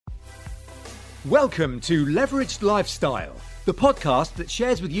Welcome to Leveraged Lifestyle, the podcast that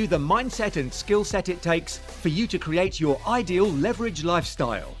shares with you the mindset and skill set it takes for you to create your ideal leveraged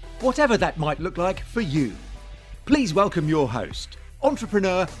lifestyle, whatever that might look like for you. Please welcome your host,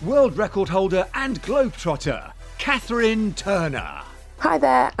 entrepreneur, world record holder and globetrotter, Catherine Turner. Hi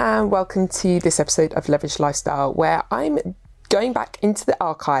there and welcome to this episode of Leveraged Lifestyle, where I'm going back into the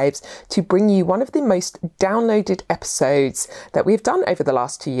archives to bring you one of the most downloaded episodes that we've done over the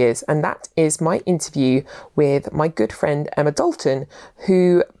last 2 years. And that is my interview with my good friend Emma Dalton,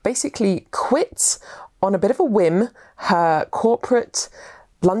 who basically quit on a bit of a whim her corporate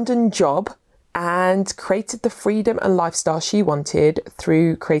London job and created the freedom and lifestyle she wanted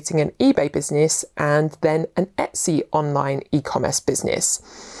through creating an eBay business and then an Etsy online e-commerce business.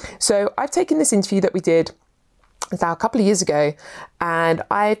 So I've taken this interview that we did now a couple of years ago, and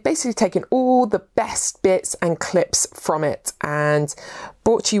I've basically taken all the best bits and clips from it and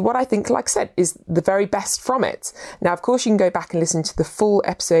brought you what I think, like I said, is the very best from it. Now, of course, you can go back and listen to the full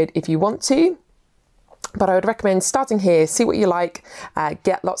episode if you want to, but I would recommend starting here, see what you like,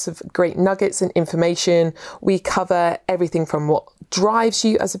 get lots of great nuggets and information. We cover everything from what drives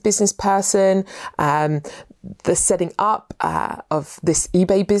you as a business person, the setting up of this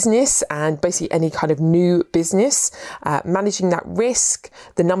eBay business and basically any kind of new business, managing that risk,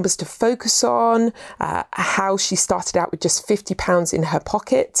 the numbers to focus on, how she started out with just £50 in her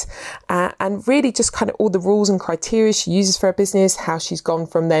pocket, and really just kind of all the rules and criteria she uses for her business, how she's gone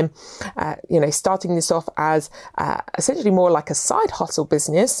from them, starting this off as essentially more like a side hustle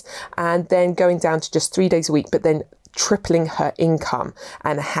business and then going down to just 3 days a week, but then tripling her income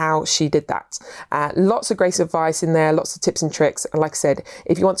and how she did that. Lots of great advice in there, lots of tips and tricks. And like I said,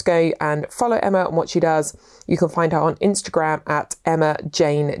 if you want to go and follow Emma and what she does, you can find her on Instagram at Emma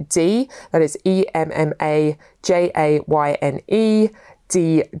Jane D. That is EMMAJAYNEDEE.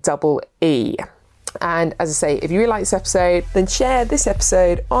 And as I say, if you really like this episode, then share this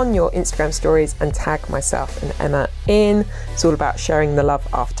episode on your Instagram stories and tag myself and Emma in. It's all about sharing the love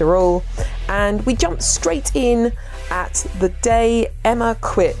after all. And we jump straight in at the day Emma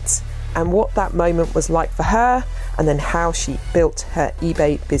quit and what that moment was like for her, and then how she built her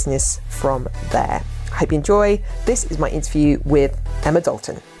eBay business from there. I hope you enjoy. This is my interview with Emma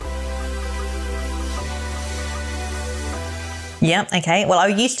Dalton. Yeah, okay. Well, I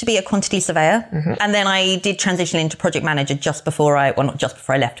used to be a quantity surveyor, and then I did transition into project manager not just before I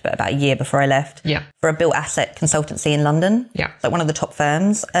left, but about a year before I left, for a built asset consultancy in London. Yeah. Like one of the top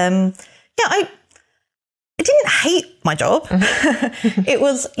firms. I didn't hate my job. It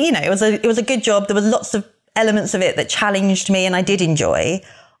was, it was a good job. There was lots of elements of it that challenged me and I did enjoy.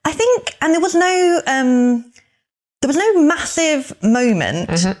 I think, and there was no massive moment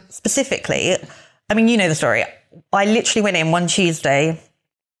specifically. I mean, you know the story. I literally went in one Tuesday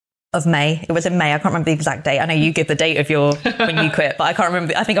of May. It was in May. I can't remember the exact date. I know you give the date of when you quit, but I can't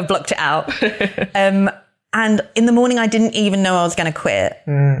remember. I think I've blocked it out. And in the morning, I didn't even know I was going to quit.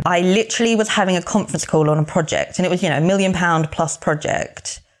 I literally was having a conference call on a project, and it was, £1 million plus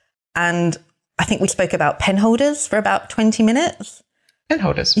project. And I think we spoke about pen holders for about 20 minutes. Pen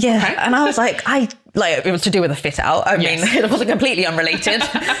holders? Yeah. Okay. And I was like, it was to do with a fit out. I mean, it wasn't completely unrelated,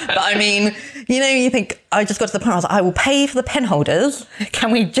 but I mean, you think, I just got to the point, I was like, I will pay for the pen holders.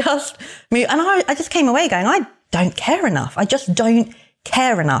 Can we just move? And I just came away going, I don't care enough. I just don't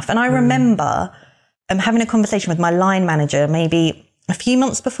care enough. And I remember having a conversation with my line manager, maybe a few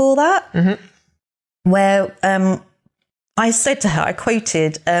months before that, where I said to her, I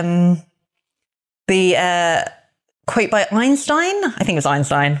quoted the quote by Einstein. I think it was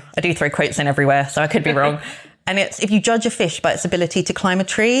Einstein. I do throw quotes in everywhere, so I could be wrong. And it's, if you judge a fish by its ability to climb a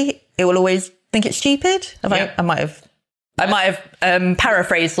tree, it will always think it's stupid. I might have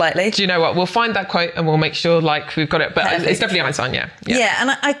paraphrased slightly. Do you know what? We'll find that quote and we'll make sure we've got it. But Perfect. It's definitely Einstein, yeah.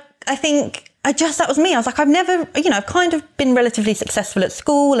 And I think that was me. I was like, I've never, I've kind of been relatively successful at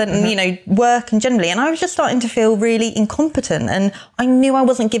school and, work and generally. And I was just starting to feel really incompetent. And I knew I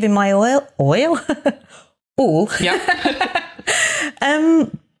wasn't giving my all.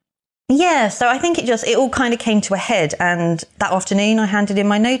 Yeah. So I think it all kind of came to a head. And that afternoon I handed in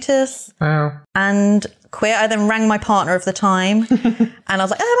my notice. Wow. And quit. I then rang my partner of the time and I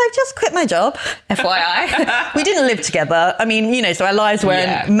was like, I've just quit my job, FYI. We didn't live together. I mean, so our lives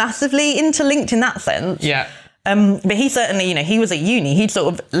weren't massively interlinked in that sense. Yeah. But he certainly, he was at uni. He'd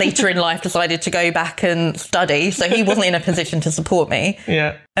sort of later in life decided to go back and study. So he wasn't in a position to support me.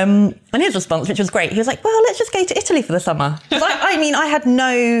 Yeah. And his response, which was great, he was like, well, let's just go to Italy for the summer. I had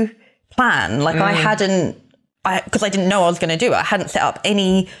no plan. Because I didn't know I was going to do it. I hadn't set up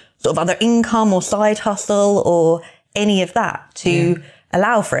any sort of other income or side hustle or any of that to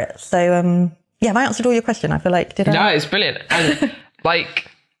allow for it. So, Yeah, have I answered all your question? I feel like, did I? No, it's brilliant. And like,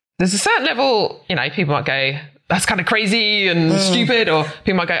 there's a certain level, you know, people might go, that's kind of crazy and stupid, or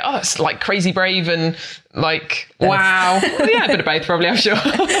people might go, oh, it's like crazy brave and like, wow. Well, yeah, a bit of both probably, I'm sure.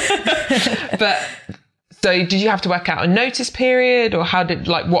 But so did you have to work out a notice period, or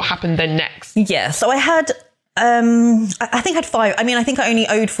what happened then next? Yeah, so I had, I think I had 5. I mean, I think I only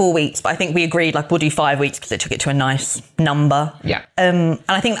owed 4 weeks, but I think we agreed like we'll do 5 weeks because it took it to a nice number. Yeah. And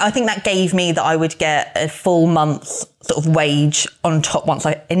I think that gave me that I would get a full month's sort of wage on top once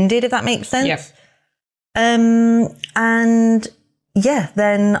I ended, if that makes sense. Yeah. And yeah,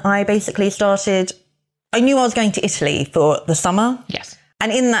 then I basically started, I knew I was going to Italy for the summer. Yes.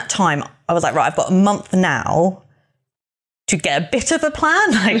 And in that time, I was like, right, I've got a month now to get a bit of a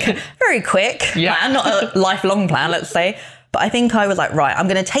plan, like very quick plan, not a lifelong plan, let's say. But I think I was like, right, I'm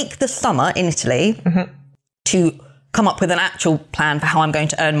going to take the summer in Italy to come up with an actual plan for how I'm going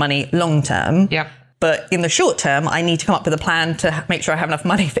to earn money long term. Yeah. But in the short term, I need to come up with a plan to make sure I have enough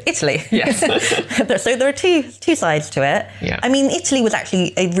money for Italy. Yes. So there are two sides to it. Yeah. I mean, Italy was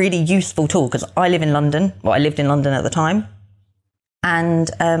actually a really useful tool because I lived in London at the time. And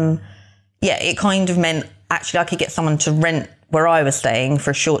it kind of meant actually I could get someone to rent where I was staying for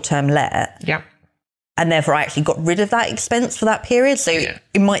a short-term let. Yeah. And therefore I actually got rid of that expense for that period. So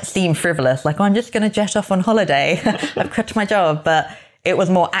it might seem frivolous, like I'm just going to jet off on holiday. I've quit my job. But it was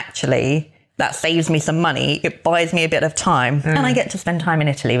more actually that saves me some money. It buys me a bit of time and I get to spend time in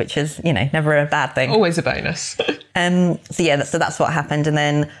Italy, which is, you know, never a bad thing. Always a bonus. So that's what happened. And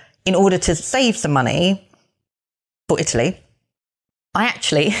then in order to save some money for Italy, I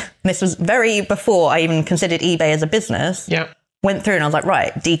actually, this was very before I even considered eBay as a business, went through and I was like,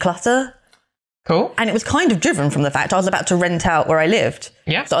 right, declutter. Cool. And it was kind of driven from the fact I was about to rent out where I lived.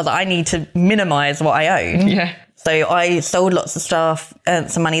 Yeah. So I was like, I need to minimize what I own. Yeah. So I sold lots of stuff, earned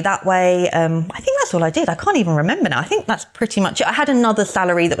some money that way. I think that's all I did. I can't even remember now. I think that's pretty much it. I had another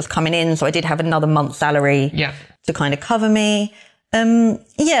salary that was coming in. So I did have another month's salary to kind of cover me. So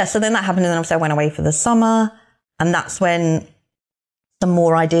then that happened. And then obviously I went away for the summer. And that's when some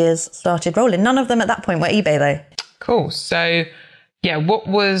more ideas started rolling. None of them at that point were eBay though. Cool. So yeah, what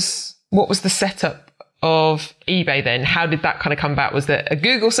was the setup of eBay then? How did that kind of come about? Was there a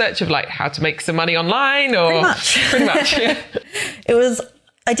Google search of like how to make some money online, or pretty much yeah. It was,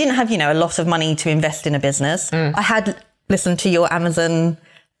 I didn't have, a lot of money to invest in a business. I had listened to your Amazon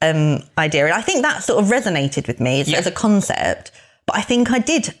idea, and I think that sort of resonated with me as a concept, but I think I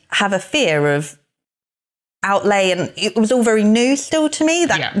did have a fear of outlay, and it was all very new still to me,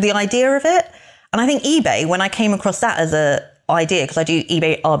 the idea of it. And I think eBay, when I came across that as a idea, because I do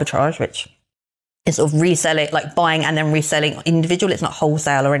eBay arbitrage, which is sort of reselling, like buying and then reselling individual. It's not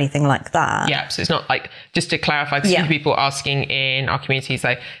wholesale or anything like that. Yeah, so it's not like, just to clarify, because people asking in our community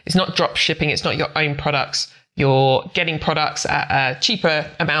say it's not drop shipping, it's not your own products. You're getting products at a cheaper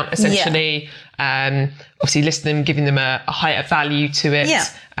amount, essentially. Obviously listing them, giving them a higher value to it.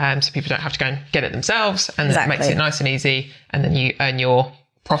 So people don't have to go and get it themselves, and that makes it nice and easy. And then you earn your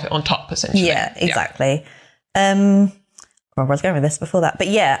profit on top, essentially. Yeah, exactly. Where I was going with this before that. But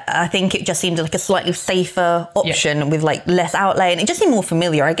I think it just seemed like a slightly safer option with like less outlay, and it just seemed more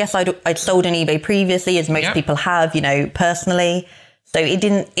familiar. I guess I'd sold on eBay previously, as most people have, personally. So it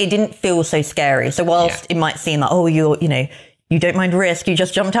didn't feel so scary. So whilst it might seem like, oh, you don't mind risk, you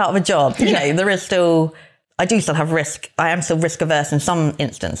just jumped out of a job. There is still, I do still have risk. I am still risk averse in some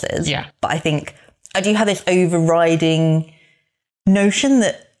instances. But I think I do have this overriding notion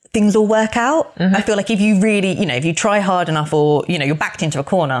that things will work out. I feel like if you really, if you try hard enough, or, you're backed into a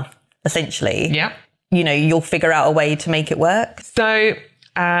corner, essentially, you'll figure out a way to make it work. So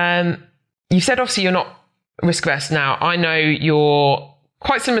you said obviously you're not risk averse now. I know you're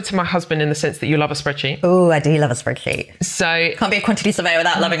quite similar to my husband in the sense that you love a spreadsheet. Oh, I do love a spreadsheet. So can't be a quantity surveyor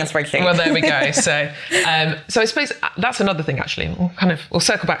without loving a spreadsheet. Well, there we go. So I suppose that's another thing, actually. We'll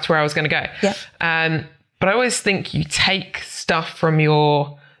circle back to where I was going to go. But I always think you take stuff from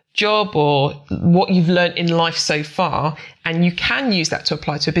your job or what you've learned in life so far, and you can use that to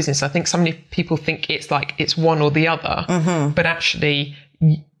apply to a business. I think so many people think it's like it's one or the other, but actually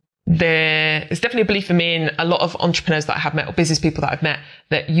there is definitely a belief for me in a lot of entrepreneurs that I have met, or business people that I've met,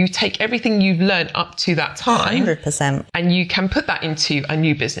 that you take everything you've learned up to that time 100%, and you can put that into a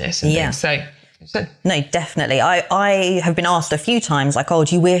new business and things. So no, definitely. I have been asked a few times, like, oh,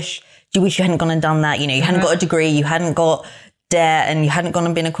 do you wish you hadn't gone and done that? You hadn't got a degree, you hadn't got debt, and you hadn't gone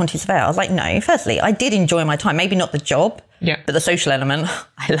and been a quantity surveyor. I was like, no, firstly, I did enjoy my time. Maybe not the job, but the social element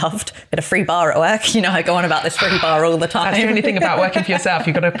I loved. Bit of free bar at work. I go on about this free bar all the time. That's the only thing about working for yourself.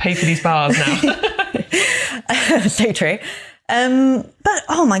 You've got to pay for these bars now. So true. But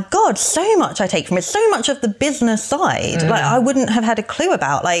oh my God, so much I take from it. So much of the business side, like I wouldn't have had a clue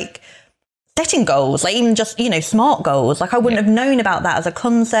about, like setting goals, like even just, SMART goals. Like I wouldn't have known about that as a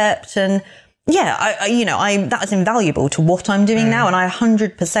concept. And yeah, that was invaluable to what I'm doing now. And I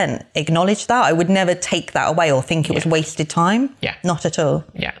 100% acknowledge that. I would never take that away or think it was wasted time. Yeah. Not at all.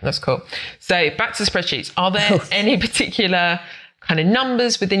 Yeah, that's cool. So back to spreadsheets. Are there any particular kind of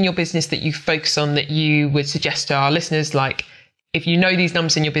numbers within your business that you focus on that you would suggest to our listeners? Like, if you know these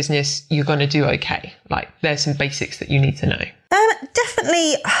numbers in your business, you're going to do okay. Like, there's some basics that you need to know.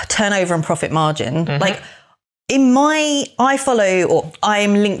 Definitely turnover and profit margin. Like I'm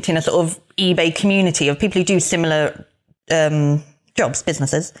linked in a sort of eBay community of people who do similar jobs,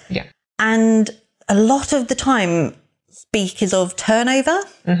 businesses. Yeah. And a lot of the time speakers of turnover.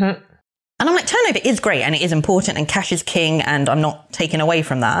 And I'm like, turnover is great and it is important and cash is king and I'm not taking away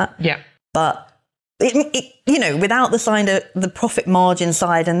from that. Yeah. But without the side of the profit margin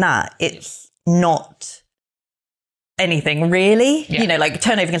side and that, it's not anything really. Yeah. Like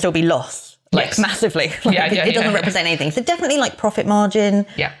turnover can still be lost, like massively. Like, it doesn't represent anything. So definitely like profit margin.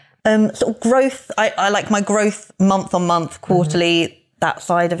 Yeah. Sort of growth. I like my growth month on month, quarterly, that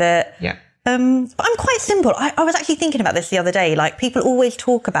side of it. Yeah. But I'm quite simple. I was actually thinking about this the other day. Like people always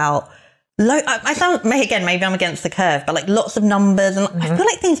talk about I sound, again, maybe I'm against the curve, but like lots of numbers and I feel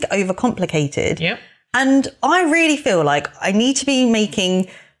like things get overcomplicated. Yeah. And I really feel like I need to be making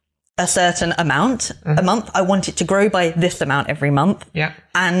a certain amount a month. I want it to grow by this amount every month. Yeah.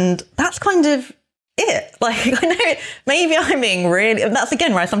 And that's kind of it. Like, I know maybe I'm being really, that's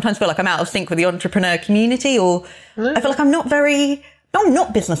again where I sometimes feel like I'm out of sync with the entrepreneur community, or I feel like I'm not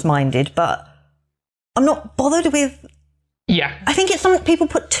business minded, but I'm not bothered with. Yeah. I think it's some people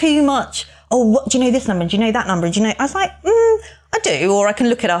put too much. Oh, what do you know this number? Do you know that number? Do you know? I was like, I do, or I can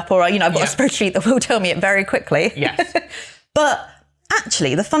look it up, or I've got a spreadsheet that will tell me it very quickly. Yes. But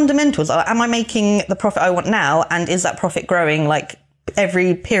actually, the fundamentals are: am I making the profit I want now, and is that profit growing like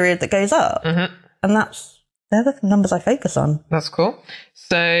every period that goes up? And they're the numbers I focus on. That's cool.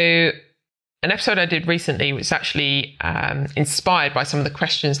 So, an episode I did recently was actually inspired by some of the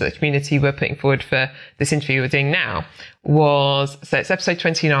questions that the community were putting forward for this interview we're doing now. So it's episode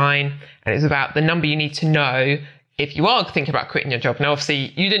 29, and it's about the number you need to know if you are thinking about quitting your job. Now,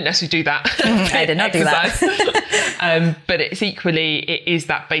 obviously, you didn't necessarily do that. I did not do that. But it is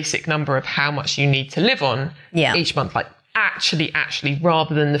that basic number of how much you need to live on each month. Like actually,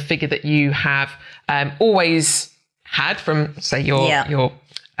 rather than the figure that you have always had from, say, your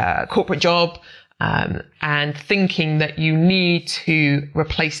corporate job, and thinking that you need to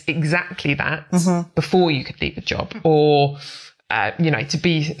replace exactly that before you could leave a job, or to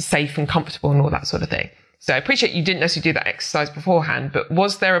be safe and comfortable and all that sort of thing. So I appreciate you didn't necessarily do that exercise beforehand, but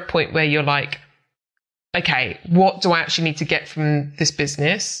was there a point where you're like, okay, what do I actually need to get from this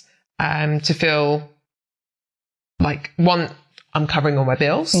business to feel like, one, I'm covering all my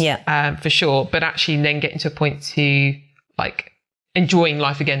bills, for sure, but actually then getting to a point to like enjoying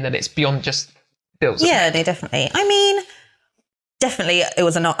life again, that it's beyond just bills. Yeah, no, definitely. I mean, definitely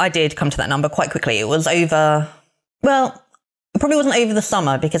I did come to that number quite quickly. It was over, well, it probably wasn't over the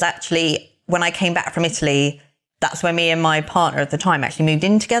summer, because actually when I came back from Italy, that's when me and my partner at the time actually moved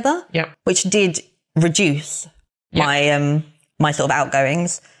in together, which did reduce my my sort of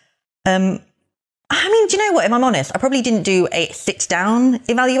outgoings. I mean, do you know what? If I'm honest, I probably didn't do a sit-down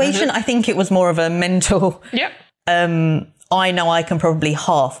evaluation. I think it was more of a mental. I know I can probably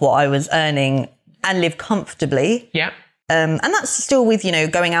half what I was earning and live comfortably. And that's still with,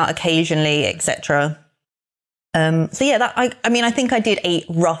 going out occasionally, etc. I think I did a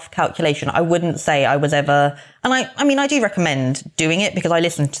rough calculation. I wouldn't say I was ever, and I do recommend doing it because I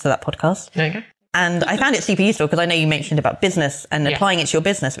listened to that podcast. Okay. And I found it super useful because I know you mentioned about business and applying it to your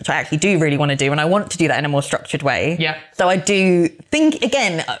business, which I actually do really want to do. And I want to do that in a more structured way. So I do think,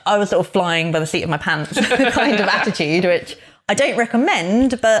 again, I was sort of flying by the seat of my pants kind of attitude, which I don't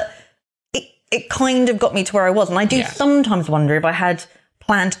recommend, but it kind of got me to where I was. And I do sometimes wonder if I had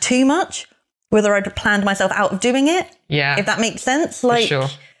planned too much, whether I'd planned myself out of doing it. If that makes sense. Like, for sure.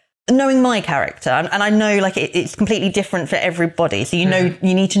 Knowing my character, and I know like it's completely different for everybody. So, you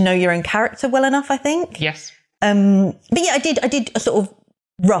need to know your own character well enough, I think. Yes. But yeah, I did a sort of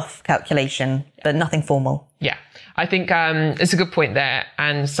rough calculation, but nothing formal. Yeah. I think it's a good point there,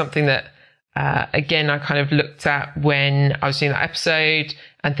 and something that, again, I kind of looked at when I was doing that episode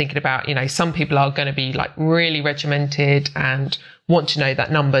and thinking about, some people are going to be like really regimented and want to know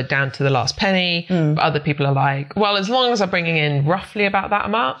that number down to the last penny. But other people are like, well, as long as I'm bringing in roughly about that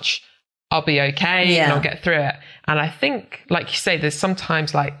much, I'll be okay and I'll get through it. And I think, like you say, there's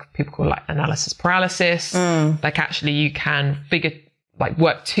sometimes like people call like analysis paralysis. Like actually you can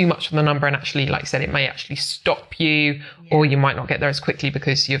work too much on the number and actually, like I said, it may actually stop you or you might not get there as quickly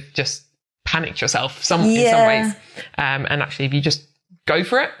because you've just panicked yourself in some ways. And actually if you just go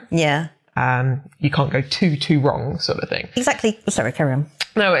for it. Yeah. You can't go too wrong sort of thing. Exactly. Sorry, carry on.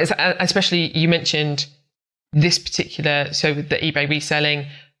 No, it's, especially you mentioned this particular, so with the eBay reselling,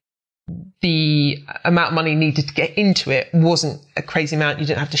 the amount of money needed to get into it wasn't a crazy amount. You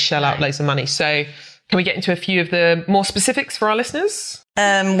didn't have to shell out loads of money. So can we get into a few of the more specifics for our listeners?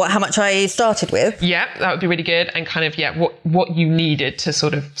 How much I started with? Yeah, that would be really good. And kind of, what you needed to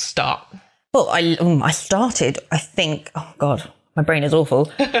sort of start. Well, I started, I think, oh God, my brain is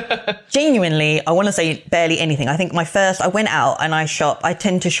awful. Genuinely, I want to say barely anything. I think I went out and I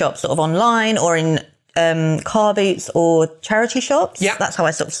tend to shop sort of online or in car boots or charity shops. Yeah. That's how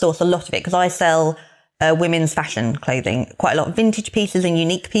I sort of source a lot of it because I sell women's fashion clothing, quite a lot of vintage pieces and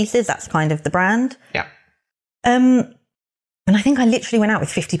unique pieces. That's kind of the brand. Yeah. And I think I literally went out with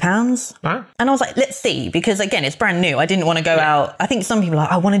 £50. Wow. And I was like, let's see, because again, it's brand new. I didn't want to go out. I think some people are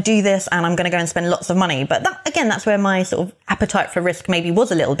like, I want to do this and I'm going to go and spend lots of money. But that's where my sort of appetite for risk maybe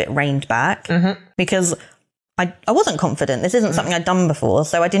was a little bit reined back because I wasn't confident. This isn't something I'd done before.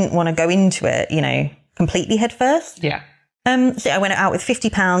 So I didn't want to go into it, completely head first. Yeah. So I went out with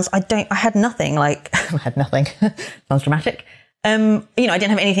 £50. I had nothing I had nothing. Sounds dramatic. I didn't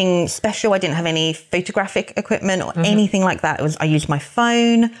have anything special. I didn't have any photographic equipment or anything like that. I used my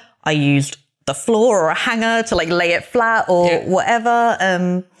phone. I used the floor or a hanger to lay it flat or whatever.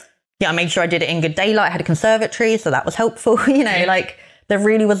 I made sure I did it in good daylight. I had a conservatory, so that was helpful. There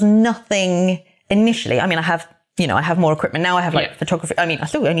really was nothing initially. I mean, I have more equipment now. I have photography. I mean, I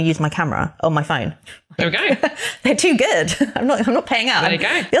still only use my camera on my phone. There we go. They're too good. I'm not paying out. There you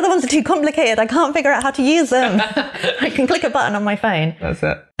go. The other ones are too complicated. I can't figure out how to use them. I can click a button on my phone. That's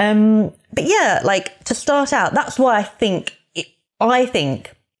it. But to start out, that's why I think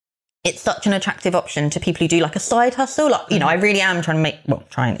it's such an attractive option to people who do a side hustle. I really am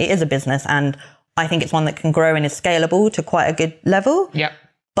trying. It is a business and I think it's one that can grow and is scalable to quite a good level. Yep.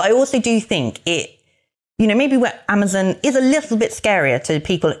 But I also do think maybe where Amazon is a little bit scarier to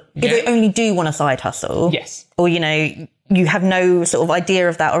people if they only do want a side hustle. Yes. Or, you have no sort of idea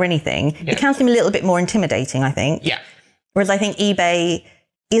of that or anything. Yeah. It can seem a little bit more intimidating, I think. Yeah. Whereas I think eBay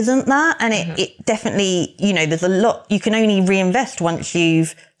isn't that. And it definitely, there's a lot, you can only reinvest once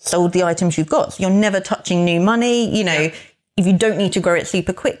you've sold the items you've got. So you're never touching new money, if you don't need to grow it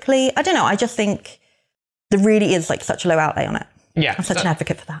super quickly. I don't know. I just think there really is such a low outlay on it. Yeah. I'm such an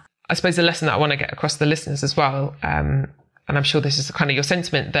advocate for that. I suppose the lesson that I want to get across to the listeners as well, and I'm sure this is kind of your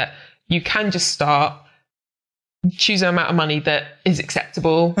sentiment, that you can just start, choose an amount of money that is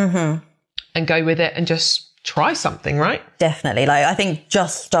acceptable and go with it and just try something, right? Definitely. I think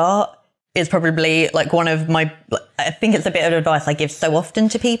just start is probably one of my, I think it's a bit of advice I give so often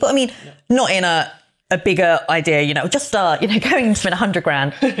to people. I mean, not in a bigger idea, just start, going and spend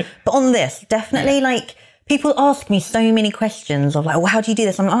 $100,000. But on this, definitely people ask me so many questions of well, how do you do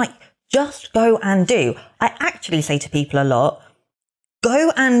this? I'm like, just go and do. I actually say to people a lot,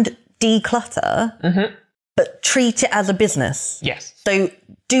 go and declutter, but treat it as a business. Yes. So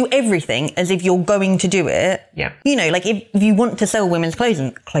do everything as if you're going to do it. Yeah. If you want to sell women's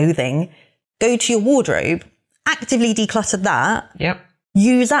clothing, go to your wardrobe, actively declutter that. Yep.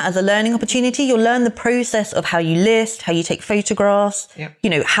 Use that as a learning opportunity. You'll learn the process of how you list, how you take photographs,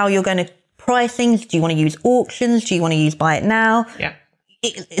 how you're going to price things. Do you want to use auctions? Do you want to use buy it now? Yeah.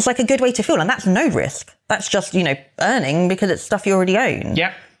 It's a good way to feel. And that's no risk. That's just, earning because it's stuff you already own.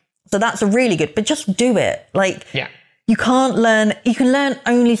 Yeah. So that's a really good, but just do it. You can learn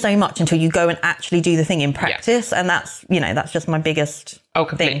only so much until you go and actually do the thing in practice. And that's just my biggest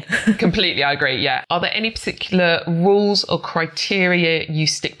thing. Completely. I agree. Yeah. Are there any particular rules or criteria you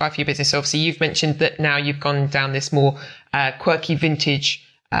stick by for your business? Obviously, you've mentioned that now you've gone down this more quirky vintage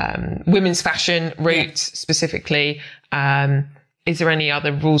women's fashion route specifically. Is there any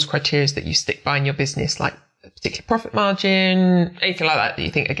other rules, criteria that you stick by in your business, like a particular profit margin, anything like that you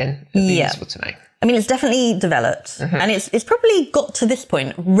think, again, would be useful to know? I mean, it's definitely developed and it's probably got to this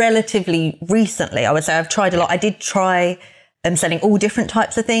point relatively recently. I would say I've tried a lot. I did try selling all different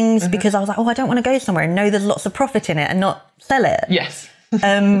types of things because I was like, I don't want to go somewhere and know there's lots of profit in it and not sell it. Yes.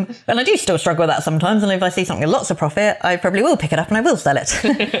 And I do still struggle with that sometimes. And if I see something with lots of profit, I probably will pick it up and I will sell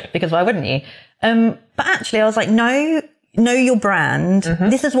it because why wouldn't you? But actually I was like, know your brand.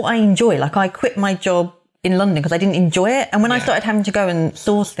 This is what I enjoy. I quit my job in London because I didn't enjoy it. And when I started having to go and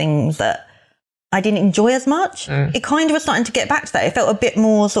source things that I didn't enjoy as much. It kind of was starting to get back to that. It felt a bit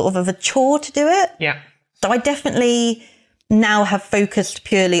more sort of a chore to do it. Yeah. So I definitely now have focused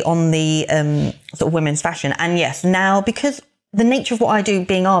purely on the sort of women's fashion. And yes, now because the nature of what I do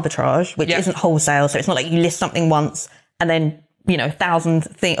being arbitrage, which isn't wholesale, so it's not like you list something once and then, 1,000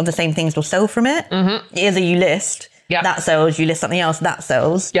 of the same things will sell from it. Mm-hmm. Either you list, that sells, you list something else, that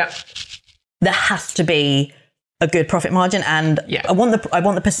sells. Yeah. There has to be a good profit margin. And I want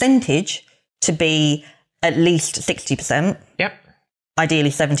the percentage to be at least 60%. Yep.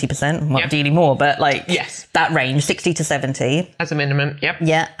 Ideally 70%, well, ideally more, but that range, 60 to 70. As a minimum, yep.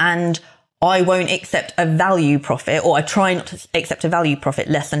 Yeah, and I won't accept a value profit, or I try not to accept a value profit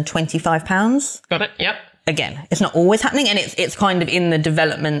less than £25. Got it, yep. Again, it's not always happening, and it's kind of in the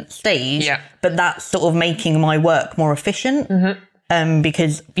development stage, but that's sort of making my work more efficient,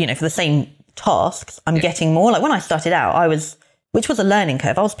 because, for the same tasks, I'm getting more. Like when I started out, which was a learning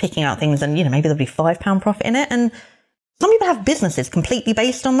curve, I was picking out things and, maybe there'll be £5 profit in it, and some people have businesses completely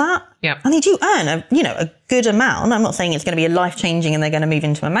based on that. Yeah. And they do earn a good amount. I'm not saying it's going to be a life-changing and they're going to move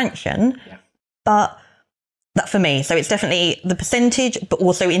into a mansion, but that for me. So it's definitely the percentage, but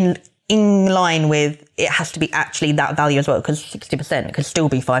also in line with, it has to be actually that value as well, because 60% could still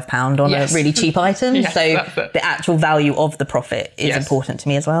be £5 on a really cheap item. Yes, so the actual value of the profit is important to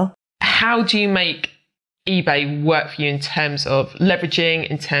me as well. How do you make eBay work for you in terms of leveraging,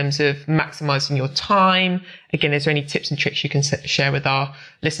 in terms of maximizing your time? Again, is there any tips and tricks you can share with our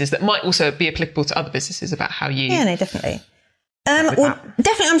listeners that might also be applicable to other businesses about how you... Yeah, no, definitely.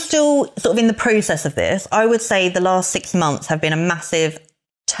 Definitely, I'm still sort of in the process of this. I would say the last 6 months have been a massive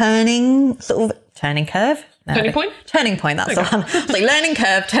turning curve. Turning point? Turning point, that's the one. It's like learning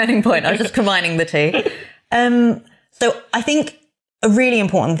curve, turning point. I was just combining the two. So I think a really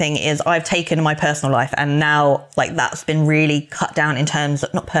important thing is I've taken my personal life, and now that's been really cut down in terms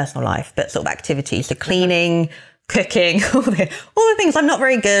of not personal life, but sort of activities. So cleaning, cooking, all the things I'm not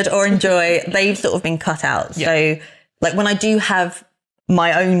very good or enjoy, they've sort of been cut out. So when I do have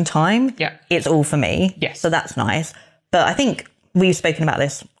my own time, it's all for me. Yes. So that's nice. But I think we've spoken about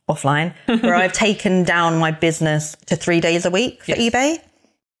this offline, where I've taken down my business to 3 days a week for eBay.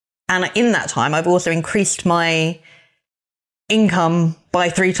 And in that time, I've also increased my income by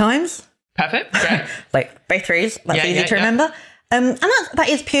 3 times. Perfect. Great. By threes. That's easy to remember. And that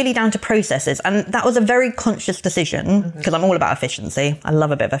is purely down to processes. And that was a very conscious decision, because I'm all about efficiency. I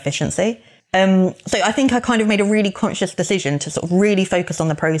love a bit of efficiency. So I think I kind of made a really conscious decision to sort of really focus on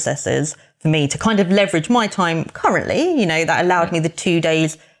the processes for me to kind of leverage my time currently, that allowed me the 2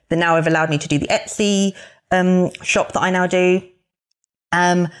 days that now have allowed me to do the Etsy shop that I now do.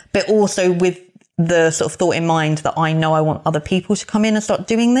 But also with the sort of thought in mind that I know I want other people to come in and start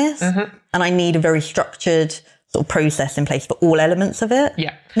doing this. And I need a very structured sort of process in place for all elements of it.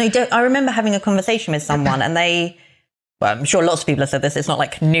 Yeah. No, I remember having a conversation with someone and well, I'm sure lots of people have said this, it's not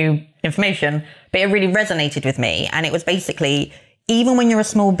like new information, but it really resonated with me. And it was basically, even when you're a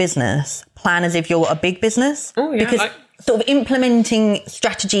small business, plan as if you're a big business. Oh, yeah, because sort of implementing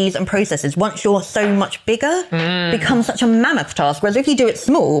strategies and processes once you're so much bigger becomes such a mammoth task. Whereas if you do it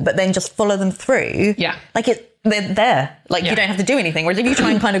small, but then just follow them through, they're there. You don't have to do anything. Whereas if you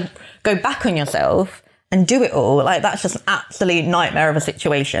try and kind of go back on yourself and do it all, that's just an absolute nightmare of a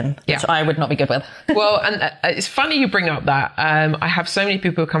situation, which I would not be good with. Well, and it's funny you bring up that. I have so many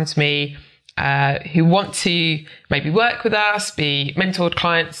people who come to me who want to maybe work with us, be mentored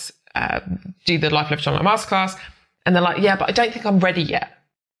clients, do the Life Leverage Online Masterclass. And they're like, yeah, but I don't think I'm ready yet.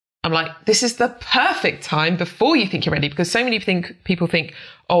 I'm like, this is the perfect time before you think you're ready, because so many people think,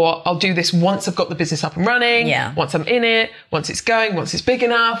 oh, I'll do this once I've got the business up and running, once I'm in it, once it's going, once it's big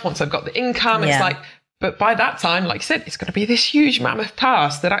enough, once I've got the income. It's like, but by that time, like you said, it's going to be this huge mammoth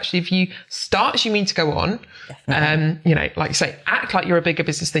task that actually, if you start as you mean to go on, like you say, act like you're a bigger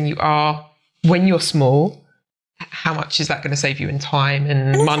business than you are when you're small. How much is that going to save you in time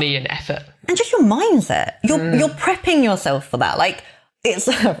and money and effort? And just your mindset. You're prepping yourself for that. It's,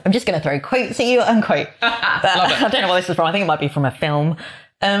 I'm just going to throw quotes at you, unquote. I don't know what this is from. I think it might be from a film.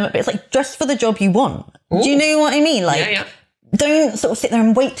 But it's like, dress for the job you want. Ooh. Do you know what I mean? Don't sort of sit there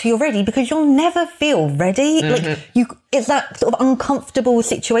and wait till you're ready, because you'll never feel ready. It's that sort of uncomfortable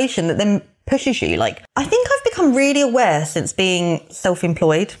situation that then pushes you. I think I've become really aware since being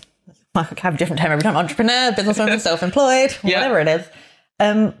self-employed. I have a different term every time. Entrepreneur, businesswoman, self-employed, whatever it is.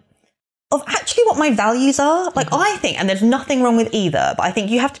 Of actually what my values are. I think, and there's nothing wrong with either, but I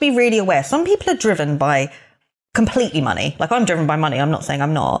think you have to be really aware. Some people are driven by completely money. I'm driven by money. I'm not saying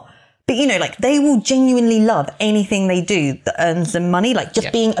I'm not. But, they will genuinely love anything they do that earns them money.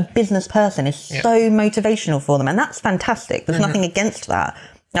 Just being a business person is so motivational for them. And that's fantastic. There's nothing against that.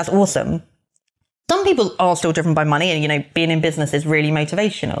 That's awesome. some people are still driven by money and, you know, being in business is really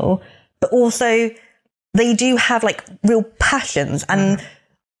motivational, but also they do have like real passions. And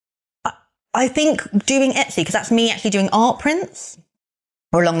I think doing Etsy, because that's me actually doing art prints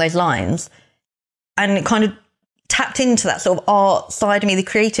or along those lines, and it kind of tapped into that sort of art side of me, the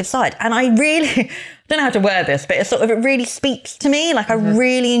creative side. And I really, I don't know how to word this, but it really speaks to me. Like I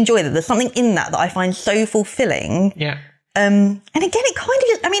really enjoy that. There's something in that I find so fulfilling. Yeah. And again, it kind of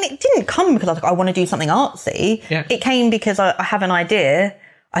just, I mean, it didn't come because I was like, I want to do something artsy. Yeah. It came because I have an idea.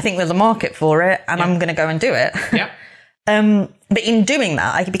 I think there's a market for it and I'm going to go and do it. Yeah. But in doing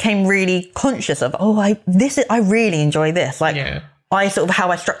that, I became really conscious of, I really enjoy this. Like I sort of,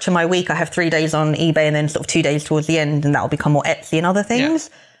 how I structure my week, I have 3 days on eBay and then sort of 2 days towards the end, and that'll become more Etsy and other things.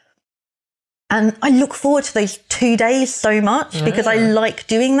 Yeah. And I look forward to those 2 days so much because I like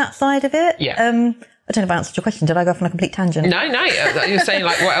doing that side of it. Yeah. I don't know if I answered your question. Did I go off on a complete tangent? No. You're saying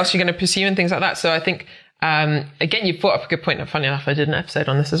like what else you're going to pursue and things like that. So I think, again, you've brought up a good point. Funny enough, I did an episode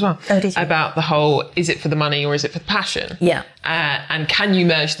on this as well. Oh, did you? About the whole, is it for the money or is it for the passion? Yeah. And can you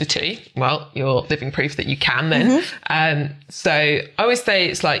merge the two? Well, you're living proof that you can then. So I always say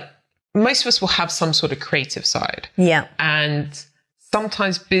it's like, most of us will have some sort of creative side. Yeah. And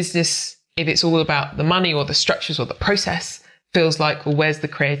sometimes business, if it's all about the money or the structures or the process, feels like, well, where's the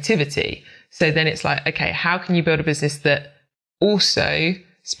creativity? So then it's like, okay, how can you build a business that also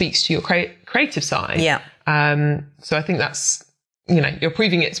speaks to your creative side? Yeah. So I think that's, you know, you're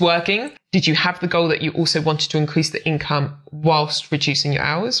proving it's working. Did you have the goal that you also wanted to increase the income whilst reducing your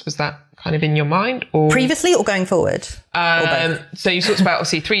hours? Was that kind of in your mind? Or previously or going forward? Or both? So you talked about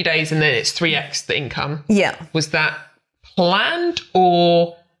obviously 3 days and then it's 3x the income. Yeah. Was that planned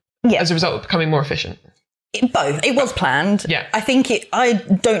or as a result of becoming more efficient? Both. It was planned. Yeah. I think I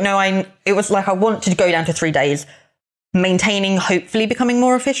don't know. It was like I wanted to go down to 3 days, maintaining, hopefully becoming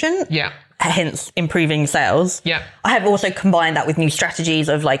more efficient. Yeah. Hence improving sales. Yeah. I have also combined that with new strategies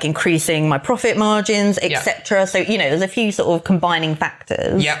of like increasing my profit margins, etc. So, you know, there's a few sort of combining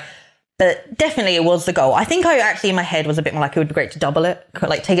factors. Yeah. But definitely it was the goal. I think I actually in my head was a bit more like it would be great to double it,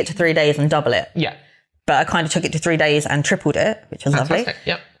 like take it to 3 days and double it. Yeah. But I kind of took it to 3 days and tripled it, which was Fantastic. lovely.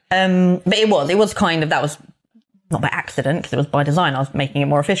 Yeah. But it was kind of, that was not by accident because it was by design. I was making it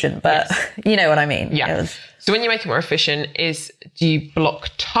more efficient, but you know what I mean? Yeah. So when you make it more efficient, do you block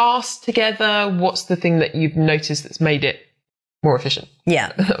tasks together? What's the thing that you've noticed that's made it more efficient?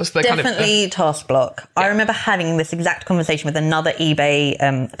 Yeah, that was the definitely task block. Yeah. I remember having this exact conversation with another eBay,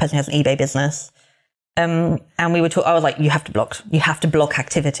 person who has an eBay business. And we were I was like, you have to block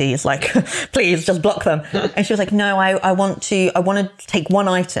activities. Like, please just block them. And she was like, no, I want to take one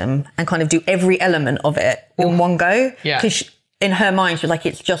item and kind of do every element of it in one go. Yeah. Because in her mind, she was like,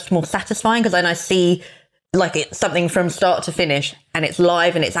 it's just more satisfying because then I see like it's something from start to finish and it's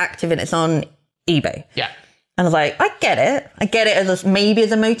live and it's active and it's on eBay. Yeah. And I was like, I get it maybe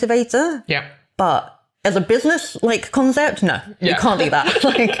as a motivator. Yeah. But as a business like concept, no, you can't do that.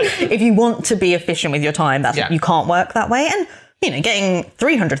 Like if you want to be efficient with your time, you can't work that way. And, you know, getting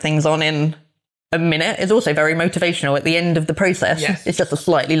 300 things on in a minute is also very motivational at the end of the process. Yes. It's just a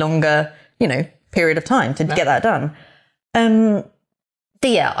slightly longer, you know, period of time to get that done. So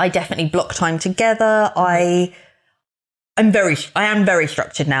yeah, I definitely block time together. I am very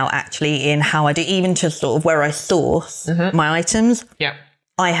structured now actually in how I do, even to sort of where I source my items. Yeah.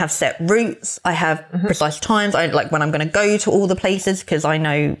 I have set routes. I have precise times. I like when I'm going to go to all the places because I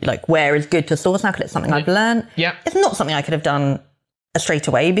know like where is good to source now because it's something I've learned. Yeah. It's not something I could have done straight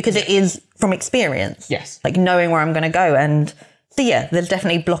away because it is from experience. Yes. Like knowing where I'm going to go. And so yeah, there's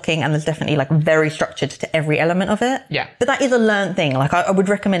definitely blocking and there's definitely like very structured to every element of it. Yeah. But that is a learned thing. Like I would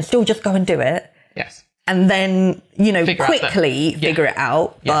recommend still just go and do it. Yes. And then, you know, quickly figure it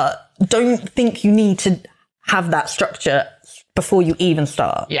out. Yeah. But don't think you need to have that structure before you even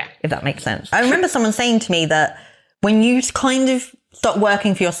start. Yeah. If that makes sense. I remember someone saying to me that when you kind of start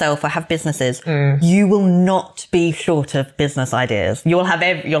working for yourself or have businesses, you will not be short of business ideas. You'll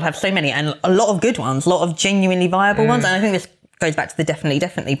have so many and a lot of good ones, a lot of genuinely viable ones. And I think this goes back to the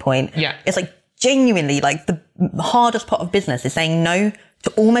definitely point. Yeah. It's like genuinely like the hardest part of business is saying no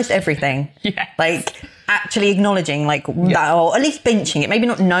to almost everything. Yeah. Like actually acknowledging like that, or at least benching it. Maybe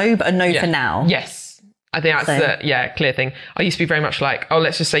not no, but a no for now. Yes. I think that's the clear thing. I used to be very much like,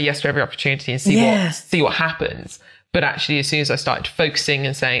 let's just say yes to every opportunity and see what happens. But actually, as soon as I started focusing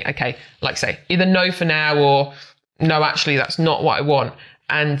and saying, okay, like say, either no for now or no, actually, that's not what I want.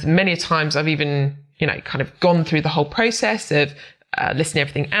 And many times I've even, you know, kind of gone through the whole process of listing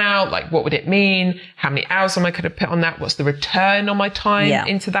everything out. Like, what would it mean? How many hours am I going to put on that? What's the return on my time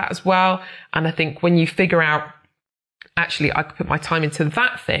into that as well? And I think when you figure out, actually, I could put my time into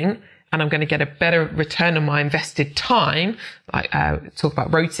that thing and I'm going to get a better return on my invested time, like talk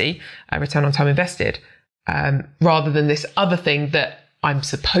about ROTI, return on time invested, rather than this other thing that I'm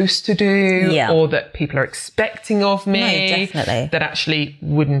supposed to do or that people are expecting of me. No, definitely. That actually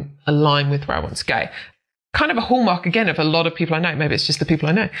wouldn't align with where I want to go. Kind of a hallmark, again, of a lot of people I know. Maybe it's just the people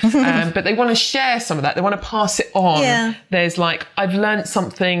I know. But they want to share some of that. They want to pass it on. Yeah. There's like, I've learned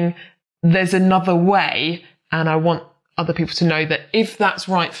something, there's another way, and I want other people to know that if that's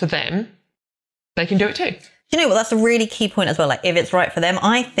right for them, they can do it too. You know what? That's a really key point as well. Like, if it's right for them,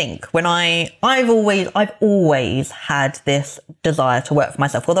 I think when I've always had this desire to work for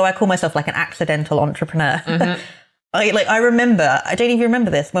myself, although I call myself like an accidental entrepreneur. I remember, I don't even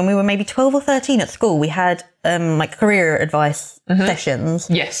remember this, when we were maybe 12 or 13 at school, we had like career advice sessions.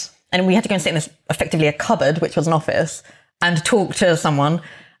 Yes. And we had to go and sit in this, effectively a cupboard, which was an office, and talk to someone.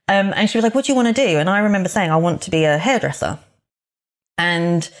 And she was like, what do you want to do? And I remember saying, I want to be a hairdresser.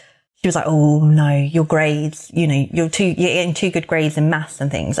 And she was like, oh no, your grades, you know, you're getting too good grades in maths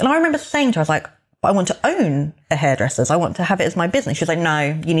and things. And I remember saying to her, I was like, I want to own a hairdresser's. I want to have it as my business. She was like,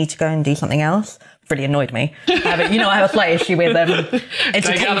 no, you need to go and do something else. Really annoyed me. I have a slight issue with education. Don't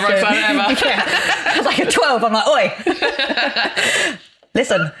get on the wrong side ever. Yeah. I was like at 12, I'm like, oi,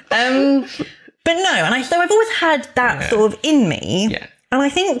 listen. But no, so I've always had that sort of in me. Yeah. And I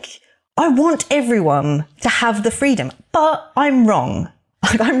think I want everyone to have the freedom, but I'm wrong.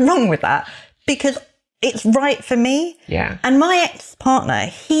 Like, I'm wrong with that because it's right for me. Yeah. And my ex-partner,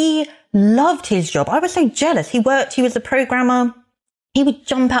 he loved his job. I was so jealous. He was a programmer. He would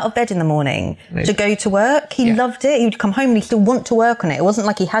jump out of bed in the morning to go to work. He loved it. He would come home and he'd still want to work on it. It wasn't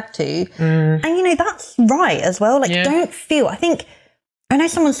like he had to. And, you know, that's right as well. Like, don't feel, I know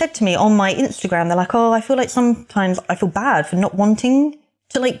someone said to me on my Instagram, they're like, oh, I feel like sometimes I feel bad for not wanting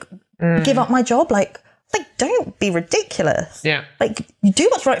to like give up my job. Like, don't be ridiculous. Yeah. Like, you do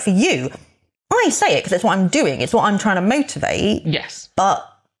what's right for you. I say it because it's what I'm doing. It's what I'm trying to motivate. Yes. But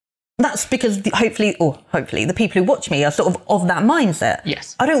that's because hopefully the people who watch me are sort of that mindset.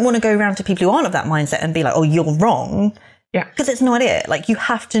 Yes. I don't want to go around to people who aren't of that mindset and be like, oh, you're wrong. Yeah. Because it's not it. Like, you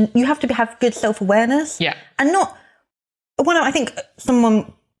have to have good self-awareness. Yeah. And not, I think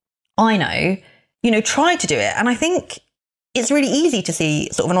someone I know, you know, tried to do it. And I think it's really easy to see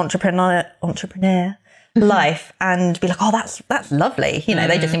sort of an entrepreneur life and be like, oh, that's lovely. You know,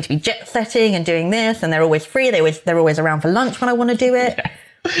 they just seem to be jet setting and doing this, and they're always free. They're always around for lunch when I want to do it. Yeah.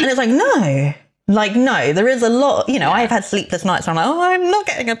 And it's like, no, there is a lot, you know, I've had sleepless nights where I'm like, oh, I'm not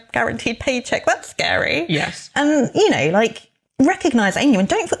getting a guaranteed paycheck. That's scary. Yes. And, you know, like, recognize that in you.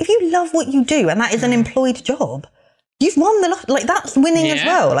 And if you love what you do and that is an employed job, you've won like, that's winning as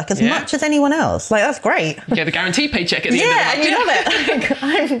well, like, as much as anyone else. Like, that's great. You get the guaranteed paycheck at the end of the month.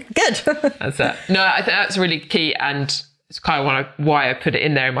 Yeah, and you love it. I'm good. That's it. No, I think that's really key. And it's kind of why I put it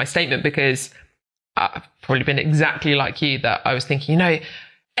in there in my statement, because I've probably been exactly like you, that I was thinking, you know,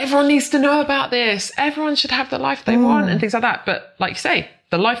 everyone needs to know about this. Everyone should have the life they want and things like that. But like you say,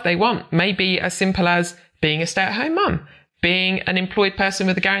 the life they want may be as simple as being a stay-at-home mum, being an employed person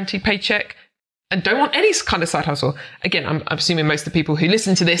with a guaranteed paycheck, and don't want any kind of side hustle. Again, I'm assuming most of the people who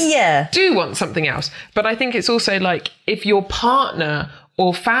listen to this do want something else. But I think it's also like, if your partner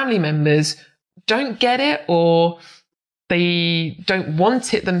or family members don't get it, or they don't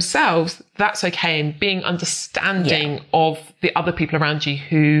want it themselves, that's okay. And being understanding of the other people around you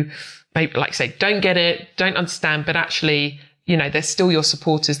who maybe, like say, don't get it, don't understand, but actually, you know, they're still your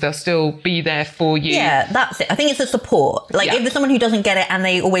supporters. They'll still be there for you. Yeah, that's it. I think it's the support. Like, if there's someone who doesn't get it and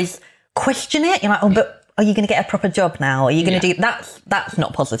they always question it, you're like, oh, but are you going to get a proper job now? Are you going to do that's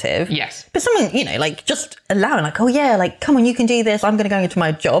not positive. Yes. But someone, you know, like, just allowing, like, oh yeah, like, come on, you can do this. I'm going to go into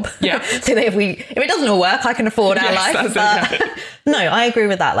my job. Yeah. So that if it doesn't all work, I can afford our life. But no, I agree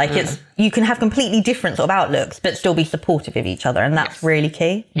with that. Like, you can have completely different sort of outlooks, but still be supportive of each other. And that's really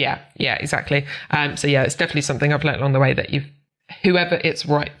key. Yeah. Yeah, exactly. So yeah, it's definitely something I've learned along the way, that whoever it's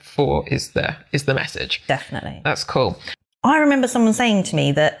right for is the message. Definitely. That's cool. I remember someone saying to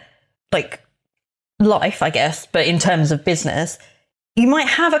me that, like, life, I guess, but in terms of business, you might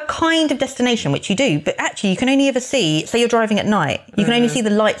have a kind of destination, which you do, but actually you can only ever see, say you're driving at night, you can only see the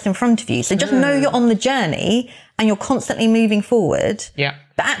lights in front of you. So just know you're on the journey and you're constantly moving forward. Yeah.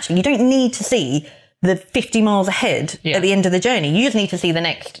 But actually you don't need to see the 50 miles ahead at the end of the journey. You just need to see the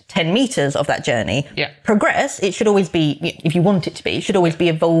next 10 meters of that journey. Yeah. Progress, it should always be, if you want it to be, it should always be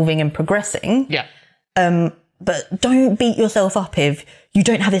evolving and progressing. Yeah. But don't beat yourself up if you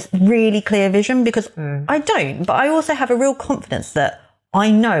don't have this really clear vision, because I don't, but I also have a real confidence that I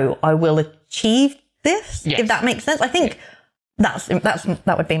know I will achieve this, if that makes sense. I think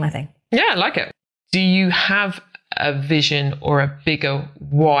that would be my thing. Yeah, I like it. Do you have a vision or a bigger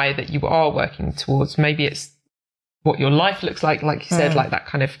why that you are working towards? Maybe it's what your life looks like you said, like that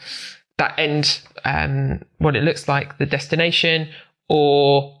kind of, that end, what it looks like, the destination,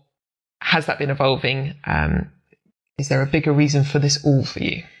 or has that been evolving? Is there a bigger reason for this all for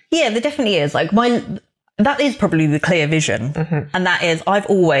you? Yeah, there definitely is. Like that is probably the clear vision. And that is, I've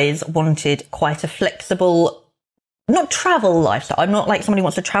always wanted quite a flexible, not travel lifestyle. I'm not like somebody who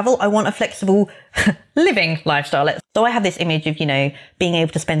wants to travel. I want a flexible living lifestyle. So I have this image of, being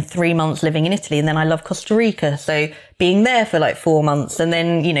able to spend 3 months living in Italy, and then I love Costa Rica. So being there for like 4 months, and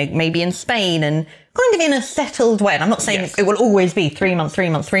then, maybe in Spain, and kind of in a settled way. And I'm not saying it will always be 3 months, 3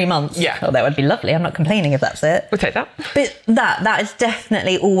 months, 3 months. Yeah. Oh, that would be lovely. I'm not complaining if that's it. We'll take that. But that has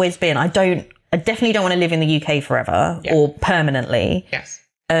definitely always been, I definitely don't want to live in the UK forever or permanently. Yes.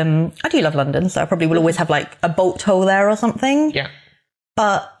 I do love London, so I probably will always have like a bolt hole there or something. Yeah.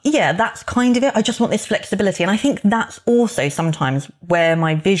 But yeah, that's kind of it. I just want this flexibility. And I think that's also sometimes where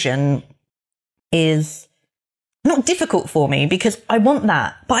my vision is not difficult for me, because I want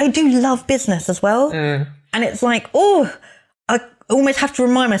that. But I do love business as well. And it's like, I almost have to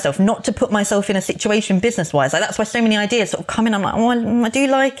remind myself not to put myself in a situation business-wise. Like, that's why so many ideas sort of come in. I'm like, I do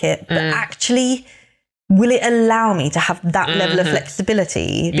like it. But actually, will it allow me to have that level of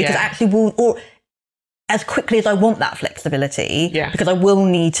flexibility? Because actually or as quickly as I want that flexibility, because I will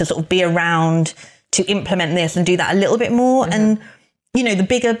need to sort of be around to implement this and do that a little bit more. And, the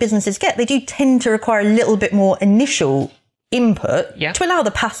bigger businesses they do tend to require a little bit more initial input to allow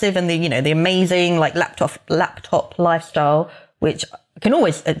the passive and the amazing like laptop lifestyle, which can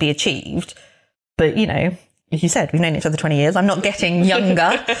always be achieved. But, as you said, we've known each other 20 years. I'm not getting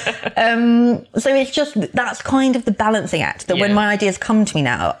younger. So it's just, that's kind of the balancing act, that when my ideas come to me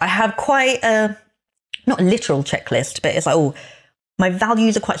now, I have quite not a literal checklist, but it's like, my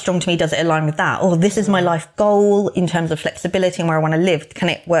values are quite strong to me. Does it align with that? This is my life goal in terms of flexibility and where I want to live. Can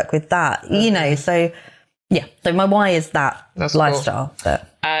it work with that? So yeah. So my why is that lifestyle. Cool. But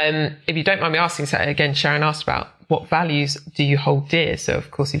if you don't mind me asking, so again, Sharon asked about what values do you hold dear? So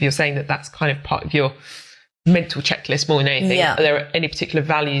of course, if you're saying that that's kind of part of your mental checklist more than anything, are there any particular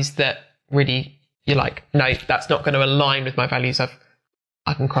values that really you're like, no, that's not going to align with my values?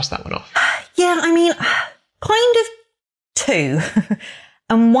 I can cross that one off. Yeah, I mean, kind of two.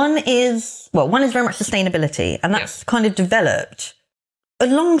 And one is very much sustainability, and that's kind of developed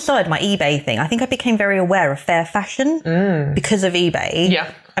alongside my eBay thing. I think I became very aware of fair fashion because of eBay.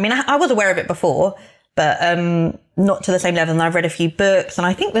 Yeah. I mean, I was aware of it before, but not to the same level. And I've read a few books, and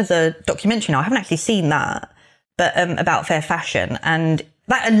I think there's a documentary now, I haven't actually seen that, but about fair fashion. And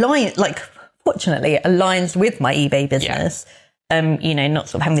that fortunately, it aligns with my eBay business. Not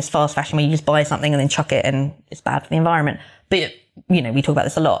sort of having this fast fashion where you just buy something and then chuck it and it's bad for the environment. But, we talk about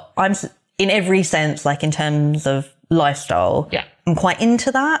this a lot. I'm in every sense, like in terms of lifestyle, I'm quite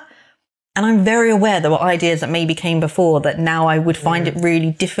into that. And I'm very aware there were ideas that maybe came before that now I would find it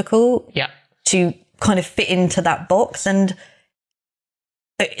really difficult to kind of fit into that box. And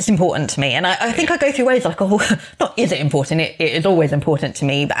it's important to me. And I think I go through ways like, not is it important? It is always important to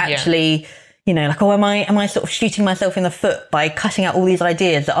me, but actually, am I sort of shooting myself in the foot by cutting out all these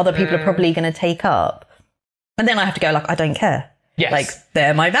ideas that other people are probably going to take up? And then I have to go I don't care. Yes. Like,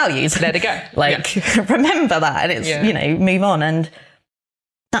 they're my values. There they go. Remember that. And it's, move on. And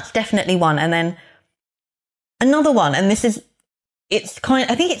that's definitely one. And then another one, and I think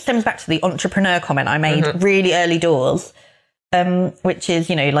it stems back to the entrepreneur comment I made really early doors, which is,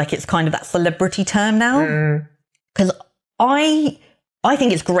 it's kind of that celebrity term now. Because I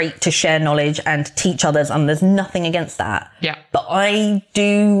think it's great to share knowledge and teach others, and there's nothing against that. Yeah. But I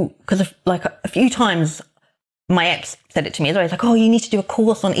do, because a few times my ex said it to me as well. He's like, you need to do a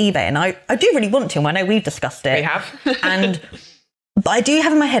course on eBay. And I do really want to. And I know we've discussed it. We have. But I do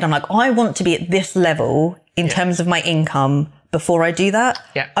have in my head, I'm like, I want to be at this level in terms of my income before I do that.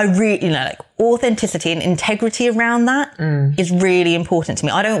 Yeah. I really, authenticity and integrity around that is really important to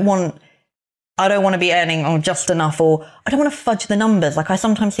me. I don't want to be earning just enough, or I don't want to fudge the numbers. Like I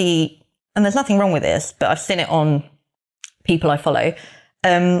sometimes see, and there's nothing wrong with this, but I've seen it on people I follow.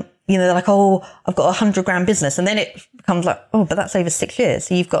 They're like, I've got $100,000 business. And then it becomes like, but that's over 6 years.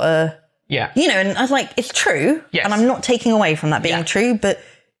 So you've got and I was like, it's true. Yes. And I'm not taking away from that being true, but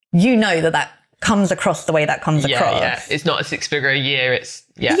that comes across the way that comes across. Yeah. It's not a 6-figure a year. It's,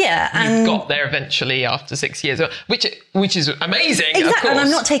 you've got there eventually after 6 years, which is amazing. Exactly. Of course. And I'm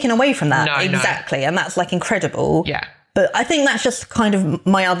not taking away from that. No, exactly. No. And that's incredible. Yeah. But I think that's just kind of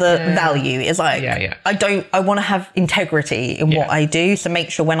my other value is I want to have integrity in what I do. So make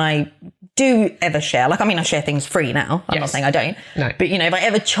sure when I do ever share, like, I mean, I share things free now. I'm not saying I don't. No. But, you know, if I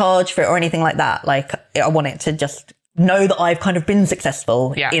ever charge for it or anything like that, like, I want it to just know that I've kind of been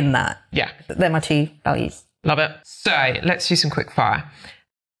successful in that. Yeah. They're my 2 values. Love it. So let's do some quick fire.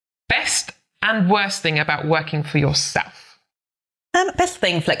 Best and worst thing about working for yourself? Best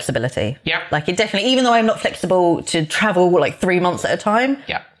thing, flexibility. Yeah. Like, it definitely, even though I'm not flexible to travel like 3 months at a time.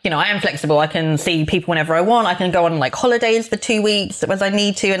 Yeah. You know, I am flexible. I can see people whenever I want. I can go on like holidays for 2 weeks as I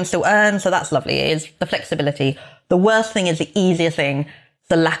need to and still earn. So that's lovely. It is the flexibility. The worst thing is the easier thing.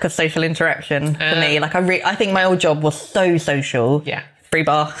 The lack of social interaction for me. Like, I think my old job was so social. Yeah. Free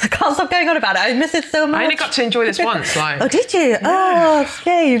bar. I can't stop going on about it. I miss it so much. I only got to enjoy this once. Like, oh, did you? Oh,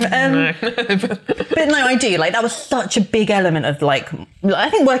 shame. But no, I do. Like, that was such a big element of, like, I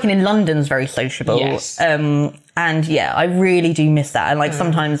think working in London's very sociable. Yes. And yeah, I really do miss that. And like,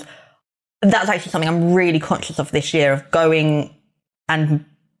 sometimes that's actually something I'm really conscious of this year, of going and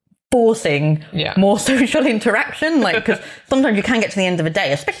forcing more social interaction. Like, because sometimes you can get to the end of a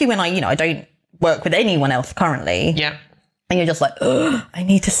day, especially when I don't work with anyone else currently. Yeah. And you're just like, oh, I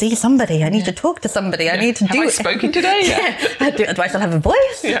need to see somebody. I need to talk to somebody. I need to do it. Have I spoken today? Do I still have a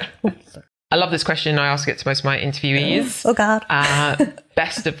voice? Yeah. I love this question. I ask it to most of my interviewees. Oh, God.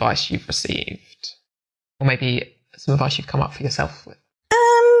 Best advice you've received? Or maybe some advice you've come up for yourself with?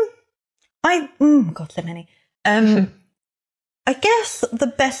 God, so many. I guess the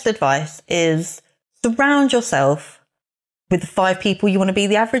best advice is surround yourself with the 5 people you want to be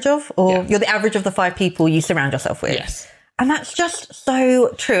the average of, or you're the average of the 5 people you surround yourself with. Yes. And that's just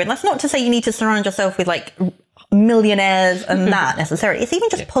so true. And that's not to say you need to surround yourself with like millionaires and that necessarily. It's even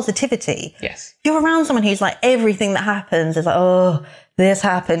just positivity. Yes. If you're around someone who's like, everything that happens is like, oh, this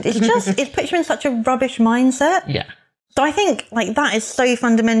happened. It's just, it puts you in such a rubbish mindset. Yeah. So I think like that is so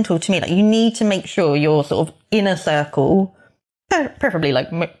fundamental to me. Like, you need to make sure your sort of inner circle, preferably like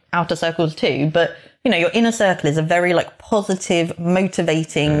outer circles too, but you know, your inner circle is a very like positive,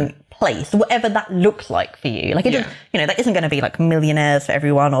 motivating place, whatever that looks like for you. Like, it doesn't, you know, that isn't going to be like millionaires for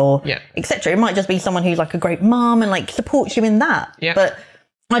everyone or etc. It might just be someone who's like a great mom and like supports you in that. Yeah. But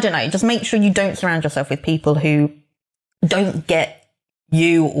I don't know, just make sure you don't surround yourself with people who don't get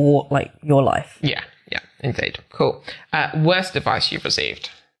you or like your life. Yeah. Yeah, indeed. Cool. Worst advice you've received?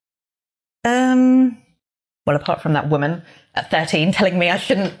 Well, apart from that woman at 13 telling me I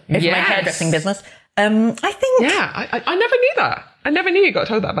shouldn't open my hairdressing business. I think. Yeah, I never knew that. I never knew you got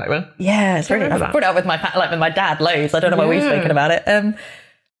told that back then. Yeah, it's really. I've brought it up with my dad loads. I don't know why we've spoken about it.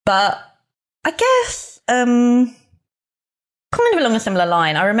 But I guess kind of along a similar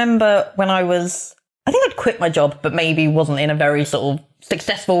line. I remember when I think I'd quit my job, but maybe wasn't in a very sort of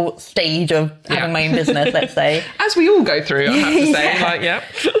successful stage of having my own business, let's say. As we all go through, I have to say.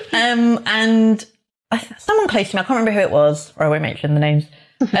 And someone close to me, I can't remember who it was, or I won't mention the names,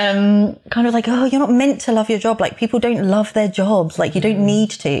 kind of like, oh, you're not meant to love your job. Like, people don't love their jobs. Like, you don't need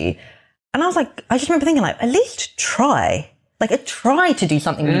to. And I was like, I just remember thinking, like, at least try. Like, try to do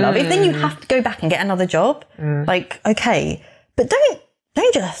something you love. If then you have to go back and get another job, like, okay. But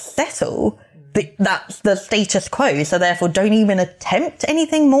don't just settle. That's the status quo. So therefore, don't even attempt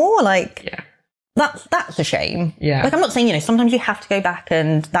anything more. Like, that's a shame. Yeah. Like, I'm not saying, you know, sometimes you have to go back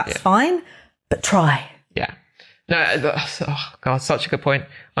and that's fine, but try. Yeah. No, oh God, such a good point.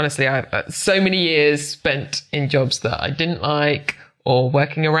 Honestly, I've so many years spent in jobs that I didn't like, or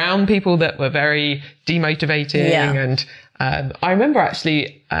working around people that were very demotivating. And I remember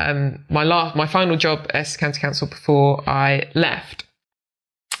actually my final job as County Council before I left.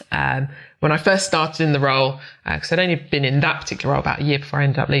 When I first started in the role, because I'd only been in that particular role about a year before I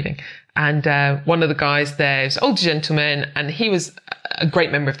ended up leaving. And one of the guys there was an older gentleman, and he was a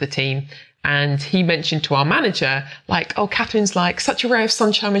great member of the team. And he mentioned to our manager, like, oh, Catherine's like such a ray of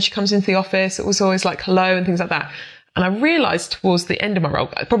sunshine when she comes into the office. It was always like hello and things like that. And I realised towards the end of my role,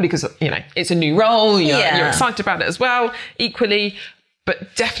 probably because, you know, it's a new role, you're excited about it as well, equally,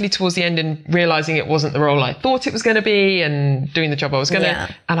 but definitely towards the end and realising it wasn't the role I thought it was going to be and doing the job I was going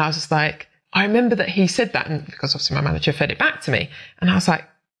to. And I was just like, I remember that he said that, and because obviously my manager fed it back to me. And I was like,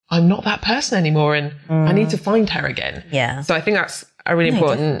 I'm not that person anymore, and I need to find her again. Yeah. So I think that's a really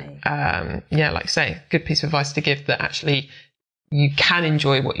important, like you say, good piece of advice to give, that actually you can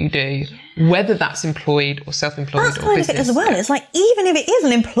enjoy what you do, whether that's employed or self-employed. That's kind of it as well. It's like, even if it is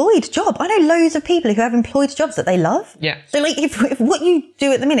an employed job, I know loads of people who have employed jobs that they love. Yeah. So like, if what you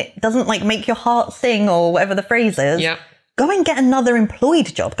do at the minute doesn't like make your heart sing or whatever the phrase is, go and get another employed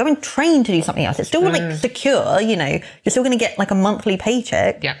job. Go and train to do something else. It's still like secure, you know, you're still going to get like a monthly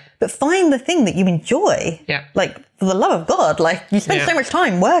paycheck. Yeah. But find the thing that you enjoy. Yeah. Like, for the love of God, like, you spend so much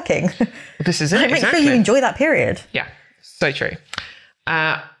time working. This is it. Like, make sure you enjoy that period. Yeah. So true.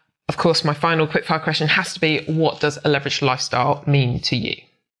 of course, my final quickfire question has to be, what does a leveraged lifestyle mean to you?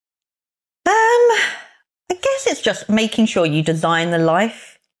 I guess it's just making sure you design the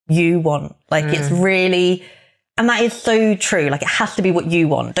life you want. Like it's really, and that is so true. Like it has to be what you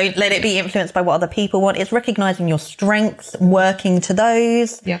want. Don't let it be influenced by what other people want. It's recognizing your strengths, working to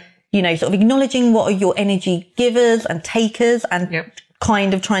those, you know, sort of acknowledging what are your energy givers and takers, and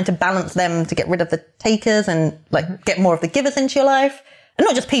kind of trying to balance them to get rid of the takers and like get more of the givers into your life. And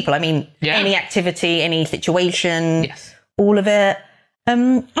not just people. I mean, any activity, any situation, all of it.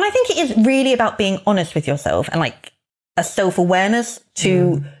 And I think it is really about being honest with yourself and like a self-awareness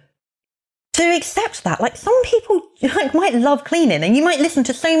to accept that. Like some people like might love cleaning, and you might listen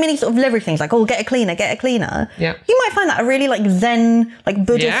to so many sort of leverage things like, oh, get a cleaner. Yeah. You might find that a really like Zen, like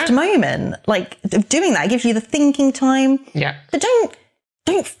Buddhist moment, like of doing that. It gives you the thinking time. Yeah. So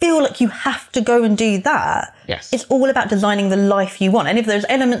don't feel like you have to go and do that. Yes. It's all about designing the life you want. And if there's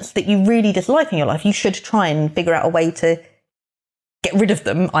elements that you really dislike in your life, you should try and figure out a way to get rid of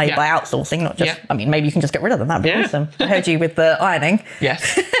them, by outsourcing, not just, I mean, maybe you can just get rid of them. That'd be awesome. I heard you with the ironing.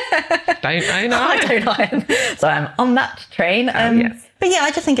 Yes. I don't iron. So I'm on that train. But yeah, I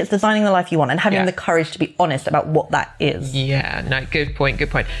just think it's designing the life you want and having the courage to be honest about what that is. Yeah, no, good point.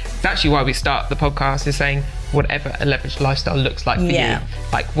 It's actually why we start the podcast, is saying whatever a leveraged lifestyle looks like for you.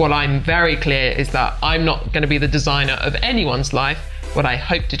 Like what I'm very clear is that I'm not going to be the designer of anyone's life. What I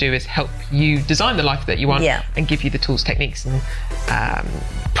hope to do is help you design the life that you want and give you the tools, techniques and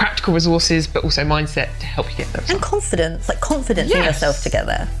practical resources, but also mindset to help you get there. And confidence, in yourself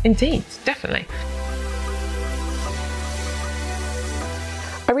together. Indeed, definitely.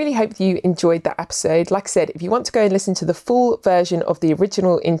 I really hope you enjoyed that episode. Like I said, if you want to go and listen to the full version of the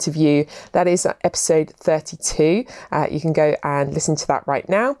original interview, that is episode 32. You can go and listen to that right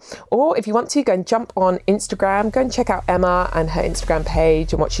now. Or if you want to, go and jump on Instagram, go and check out Emma and her Instagram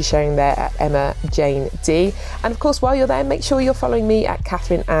page and what she's sharing there at Emma Jane D. And of course, while you're there, make sure you're following me at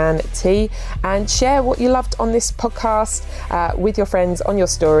Catherine Ann T, and share what you loved on this podcast with your friends on your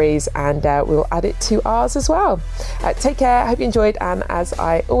stories, and we'll add it to ours as well. Take care. I hope you enjoyed. And as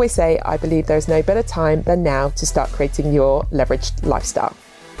I always say, I believe there is no better time than now to start creating your leveraged lifestyle.